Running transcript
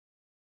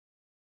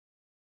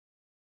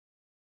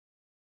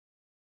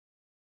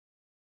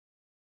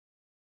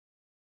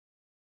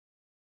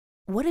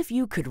What if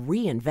you could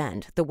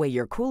reinvent the way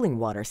your cooling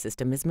water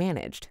system is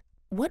managed?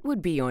 What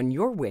would be on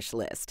your wish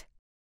list?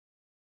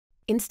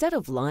 Instead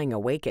of lying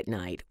awake at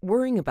night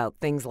worrying about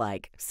things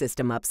like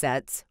system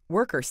upsets,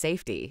 worker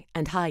safety,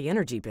 and high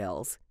energy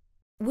bills,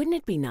 wouldn't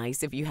it be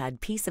nice if you had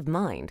peace of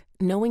mind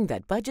knowing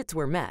that budgets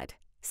were met,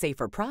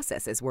 safer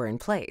processes were in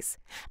place,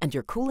 and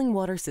your cooling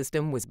water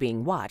system was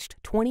being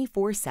watched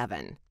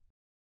 24/7?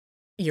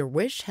 Your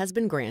wish has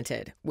been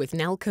granted with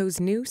Nalco's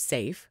new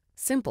safe,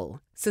 simple,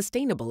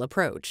 sustainable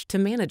approach to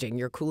managing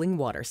your cooling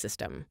water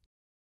system.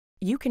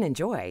 You can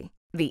enjoy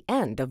the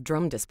end of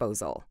drum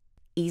disposal,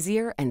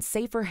 easier and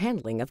safer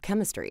handling of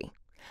chemistry,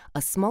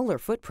 a smaller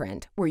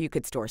footprint where you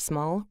could store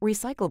small,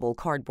 recyclable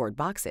cardboard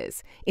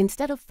boxes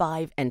instead of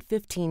 5 and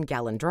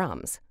 15-gallon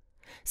drums,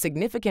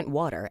 significant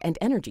water and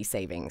energy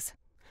savings,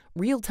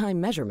 real-time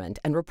measurement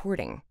and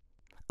reporting,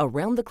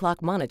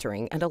 around-the-clock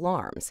monitoring and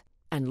alarms,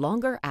 and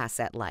longer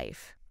asset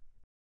life.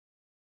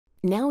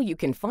 Now you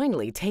can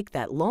finally take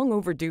that long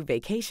overdue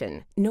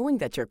vacation knowing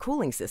that your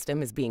cooling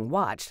system is being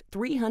watched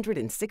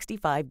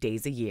 365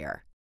 days a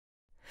year.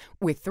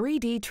 With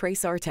 3D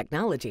TRASAR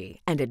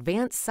technology and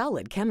advanced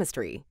solid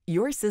chemistry,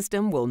 your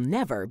system will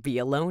never be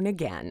alone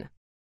again.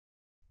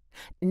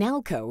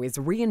 Nalco is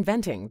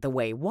reinventing the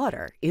way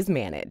water is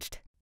managed.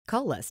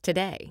 Call us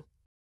today.